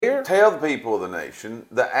here. Tell the people of the nation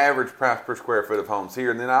the average price per square foot of homes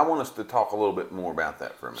here, and then I want us to talk a little bit more about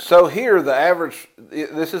that for a minute. So here, the average,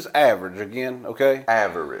 this is average again, okay?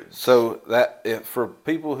 Average. So that for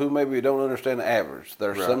people who maybe don't understand the average,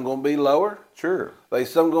 there's some going to be lower. Sure. There's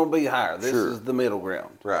some going to be higher. This is the middle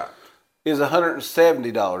ground. Right. Is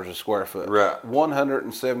 $170 a square foot. Right.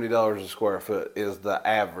 $170 a square foot is the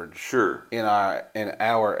average. Sure. In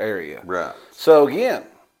our area. Right. So again,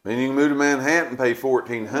 and you can move to Manhattan and pay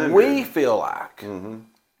 $1,400. we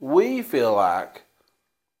feel like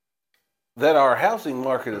that our housing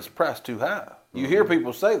market is priced too high. You hear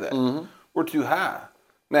people say that we're too high.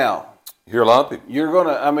 Now, you hear a lot of people. You're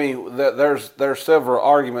gonna. I mean, there's several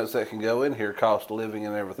arguments that can go in here, cost of living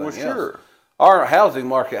and everything else. Sure. Our housing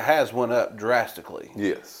market has went up drastically.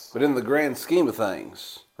 Yes. But in the grand scheme of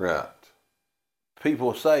things, right.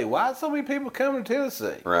 People say, why so many people coming to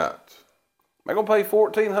Tennessee? Right. Am I going to pay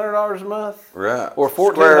 $1,400 a month? Right. Or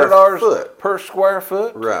 $1,400 per square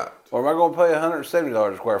foot? Right. Or am I going to pay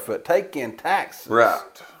 $170 a square foot? Take in taxes. Right.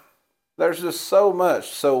 There's just so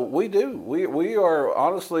much. So we do. We are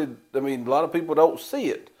honestly, I mean, a lot of people don't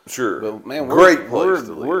see it. Sure. But man, we're a great place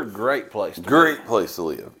to live. Great place to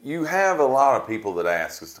live. You have a lot of people that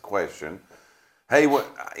ask us the question, hey,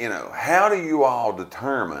 how do you all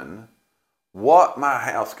determine what my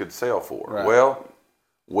house could sell for? Right. Well,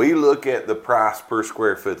 we look at the price per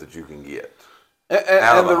square foot that you can get.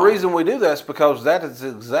 And the reason we do that is because that is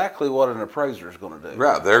exactly what an appraiser is going to do.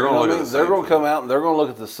 Right. They're going to look at the same thing. They're going to come out and they're going to look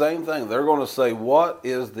at the same thing. They're going to say, what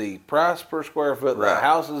is the price per square foot of the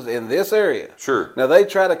houses in this area? Sure. Now, they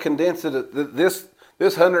try to condense it. This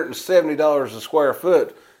 $170 a square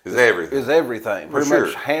foot is everything. Pretty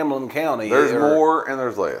much Hamlin County. There's more and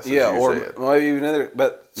there's less. Yeah, or maybe even other.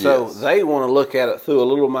 But so they want to look at it through a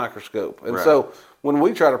little microscope. And so when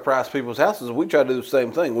we try to price people's houses, we try to do the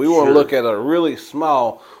same thing. We want to look at a really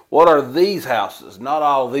small, what are these houses? Not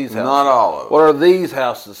all of these houses. Not all of them. What are these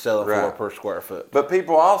houses selling for per square foot? But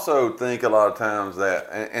people also think a lot of times that,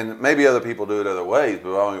 and maybe other people do it other ways,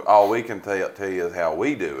 but all we can tell you is how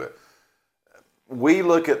we do it. We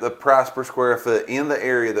look at the price per square foot in the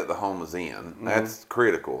area that the home is in. Mm-hmm. That's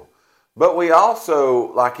critical. But we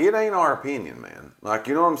also, it ain't our opinion, man.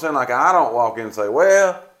 You know what I'm saying? I don't walk in and say,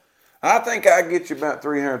 well, I think I can get you about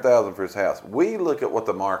 $300,000 for this house. We look at what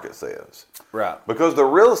the market says. Right. Because the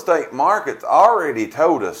real estate market's already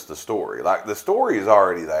told us the story. The story is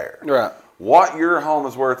already there. Right. What your home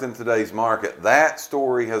is worth in today's market, that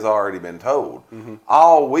story has already been told. Mm-hmm.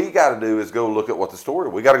 All we got to do is go look at what the story.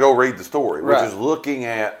 We got to go read the story, which is looking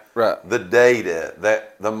at the data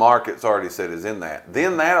that the market's already said is in that.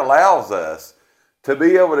 Then that allows us to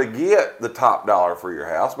be able to get the top dollar for your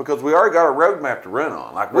house because we already got a roadmap to run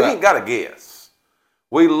on. We ain't got to guess.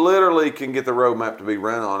 We literally can get the roadmap to be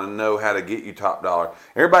run on and know how to get you top dollar.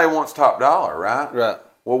 Everybody wants top dollar, right? Right.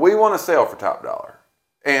 Well, we want to sell for top dollar.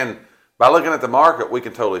 And by looking at the market, we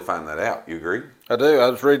can totally find that out. You agree? I do. I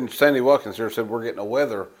was reading Sandy Watkins here said we're getting a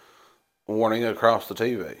weather warning across the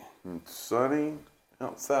TV. It's sunny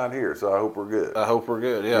outside here, so I hope we're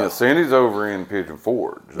good. Yeah. Sandy's over in Pigeon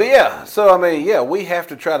Forge. But so I mean, we have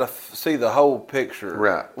to try to see the whole picture.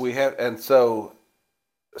 Right. We have, and so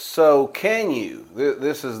can you?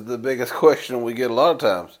 This is the biggest question we get a lot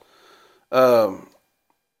of times.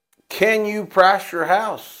 Can you price your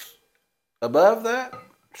house above that?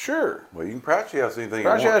 Sure. Well, you can price your house anything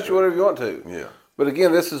price you want. Price your house whatever you want to. Yeah. But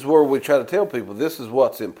again, this is where we try to tell people this is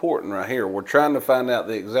what's important right here. We're trying to find out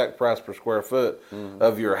the exact price per square foot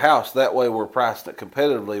of your house. That way we're pricing it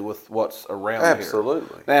competitively with what's around here.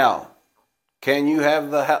 Absolutely. Now, can you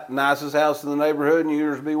have the nicest house in the neighborhood and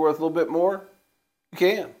yours be worth a little bit more? You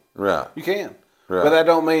can. Right. You can. Right. But that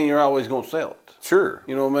don't mean you're always going to sell it. Sure.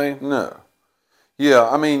 You know what I mean? No. Yeah,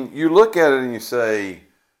 I mean, you look at it and you say,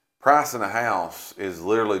 pricing a house is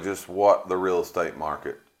literally just what the real estate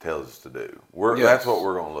market tells us to do. That's what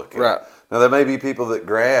we're going to look at. Right. Now, there may be people that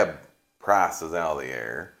grab prices out of the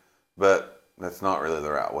air, but that's not really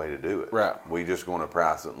the right way to do it. Right. We just want to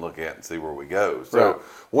price it and look at it and see where we go. So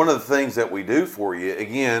one of the things that we do for you,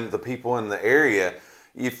 again, the people in the area,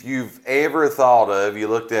 if you've ever thought of, you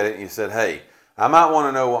looked at it and you said, hey, I might want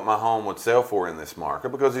to know what my home would sell for in this market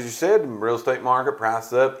because, as you said, real estate market,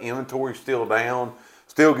 price up, inventory still down,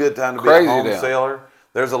 still good time to be a home seller.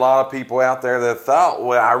 There's a lot of people out there that thought,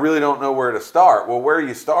 well, I really don't know where to start. Well, where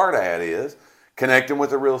you start at is connecting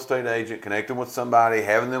with a real estate agent, connecting with somebody,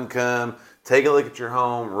 having them come, take a look at your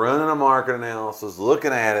home, running a market analysis,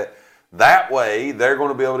 looking at it. That way, they're going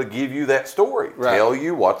to be able to give you that story, tell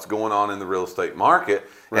you what's going on in the real estate market,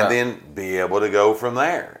 and then be able to go from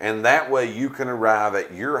there. And that way, you can arrive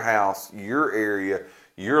at your house, your area,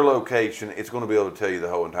 your location, it's going to be able to tell you the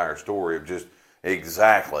whole entire story of just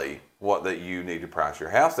exactly what that you need to price your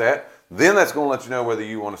house at. Then that's going to let you know whether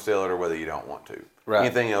you want to sell it or whether you don't want to. Right.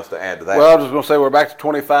 Anything else to add to that? Well, I was just going to say we're back to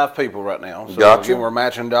 25 people right now. So Gotcha. again, we're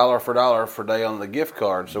matching dollar for day on the gift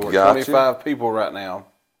card. So we're Gotcha. 25 people right now.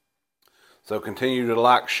 So continue to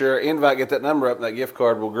like, share, invite, get that number up, and that gift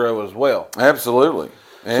card will grow as well. Absolutely.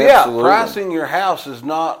 So yeah, pricing your house is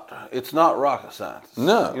not rocket science.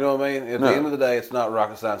 No. You know what I mean? At the end of the day, it's not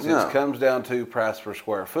rocket science. No. It comes down to price per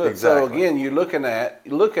square foot. Exactly. So again, you're looking at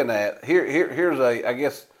here's a, I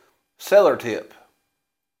guess, seller tip.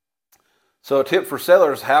 So a tip for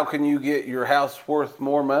sellers, how can you get your house worth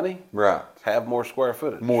more money? Right. Have more square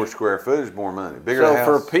footage. More square footage, more money. Bigger so house.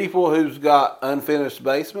 for people who's got unfinished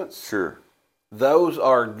basements, Sure. those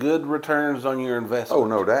are good returns on your investment. Oh,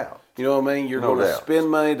 no doubt. You know what I mean? You're No going to doubt. spend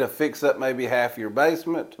money to fix up maybe half your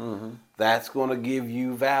basement. Mm-hmm. That's going to give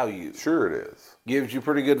you value. Sure it is. Gives you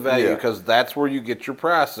pretty good value Yeah. because that's where you get your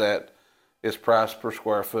price at, is price per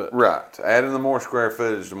square foot. Right. Adding the more square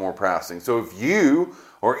footage, the more pricing. So if you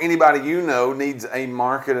or anybody you know needs a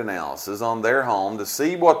market analysis on their home to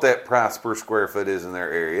see what that price per square foot is in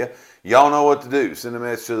their area, y'all know what to do. Send a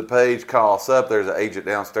message to the page, call us up. There's an agent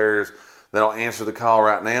downstairs that'll answer the call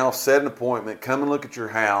right now. Set an appointment, come and look at your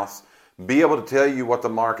house, be able to tell you what the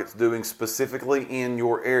market's doing specifically in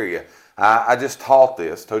your area. I just told you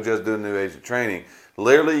I was doing new agent training.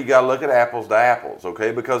 Literally, you got to look at apples to apples,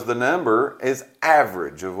 okay? Because the number is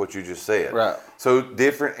average of what you just said. Right. So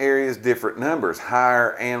different areas, different numbers,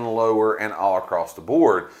 higher and lower and all across the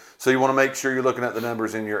board. So you want to make sure you're looking at the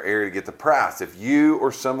numbers in your area to get the price. If you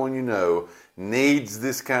or someone you know needs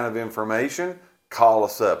this kind of information, call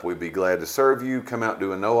us up. We'd be glad to serve you. Come out,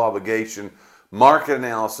 do a no obligation market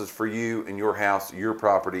analysis for you and your house, your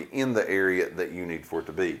property in the area that you need for it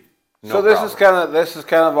to be. No so this problem. is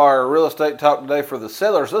kind of our real estate talk today for the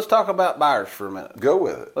sellers. Let's talk about buyers for a minute. Go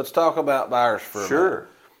with it. Let's talk about buyers for a minute. Sure.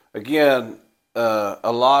 Again,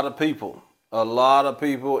 a lot of people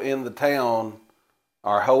in the town,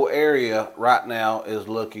 our whole area right now is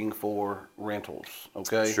looking for rentals.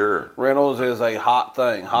 Okay. Sure. Rentals is a hot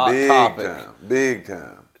thing, Big topic. time. Big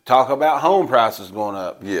time. Talk about home prices going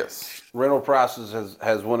up. Yes. Rental prices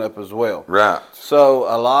has went up as well. Right. So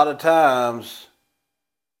a lot of times,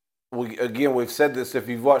 we've said this if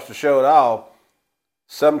you've watched the show at all,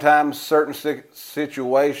 sometimes certain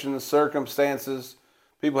situations, circumstances,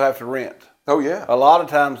 people have to rent. Oh, yeah. A lot of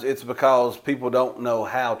times it's because people don't know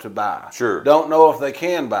how to buy. Sure. Don't know if they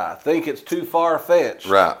can buy. Think it's too far-fetched.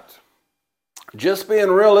 Right. Just being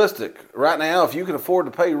realistic. Right now, if you can afford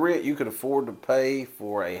to pay rent, you can afford to pay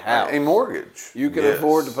for a house. A mortgage. You can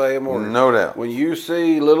afford to pay a mortgage. No doubt. When you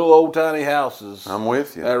see little old tiny houses I'm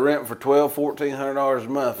with you. that rent for $1,200-$1,400 a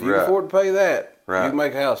month, you Right. can afford to pay that. Right. You can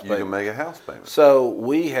make a house payment. You can make a house payment. So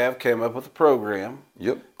we have came up with a program.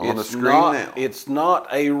 Yep. On the screen not, now. It's not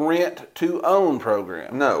a rent-to-own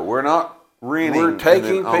program. No, we're not renting. We're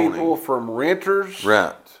taking and then people owning. from renters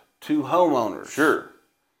Right. to homeowners. Sure.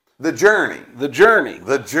 The journey. The journey.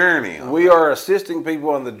 The journey. We are assisting people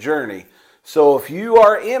on the journey. So if you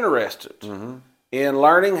are interested in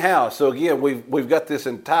learning how, so again, we've got this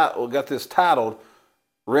titled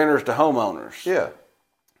 "Renters to Homeowners." Yeah.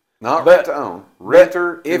 Not But- rent to own.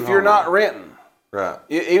 Renter to If you're homeowner. not renting, Right.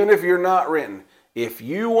 even if you're not renting, if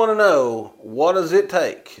you want to know what does it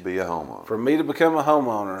take Be a homeowner. for me to become a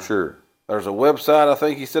homeowner, Sure. there's a website I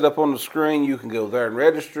think you set up on the screen. You can go there and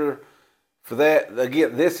register for that.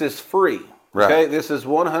 Again, this is free. Right. Okay, this is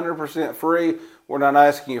 100% free. We're not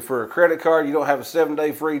asking you for a credit card. You don't have a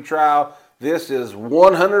 7-day free trial. This is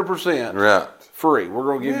 100% Right. free. We're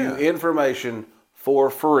going to give you information for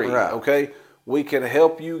free. Right. Okay, we can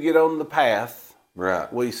help you get on the path.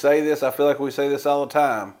 Right. We say this. I feel like we say this all the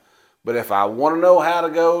time. But if I want to know how to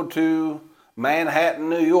go to Manhattan,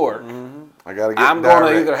 New York, I got to get I'm going to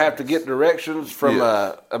directions. either have to get directions from,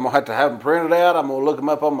 Yes. I'm going to have them printed out. I'm going to look them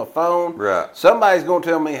up on my phone. Right. Somebody's going to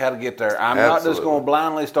tell me how to get there. I'm not just Absolutely. going to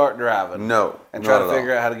blindly start driving. No, And not try to at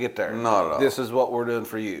figure all. out how to get there. Not at all. This is what we're doing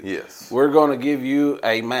for you. Yes. We're going to give you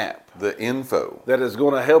a map The info. that is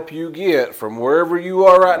going to help you get from wherever you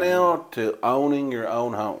are right now to owning your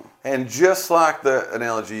own home. And just like the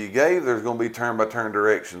analogy you gave, there's going to be turn-by-turn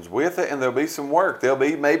directions with it, and there'll be some work. There'll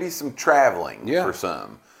be maybe some traveling for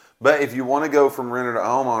some. But if you want to go from renter to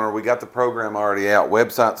homeowner, we got the program already out.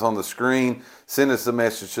 Website's on the screen. Send us a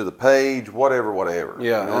message to the page, whatever.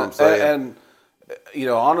 Yeah. You know what I'm saying? And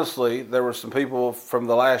honestly, there were some people from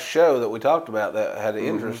the last show that we talked about that had an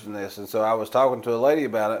interest in this. And so I was talking to a lady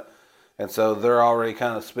about it. And so they're already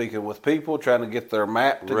kind of speaking with people, trying to get their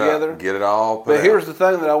map together. Right. Get it all put But out. here's the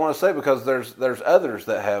thing that I want to say, because there's others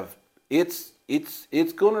that have, it's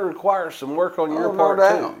it's going to require some work on your no part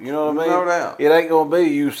doubt. too. You know what I mean? No doubt. It ain't going to be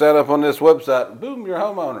you set up on this website, boom, you're a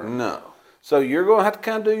homeowner. No. So you're going to have to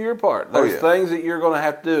kind of do your part. There's yeah. things that you're going to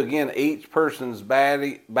have to do. Again, each person's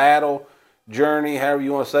battle, journey, however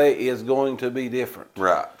you want to say it, is going to be different.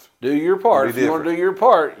 Right. Do your part. If you want to do your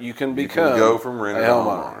part, you can become go from renter to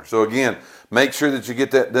homeowner. So again, make sure that you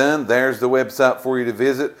get that done. There's the website for you to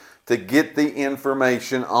visit to get the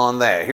information on that.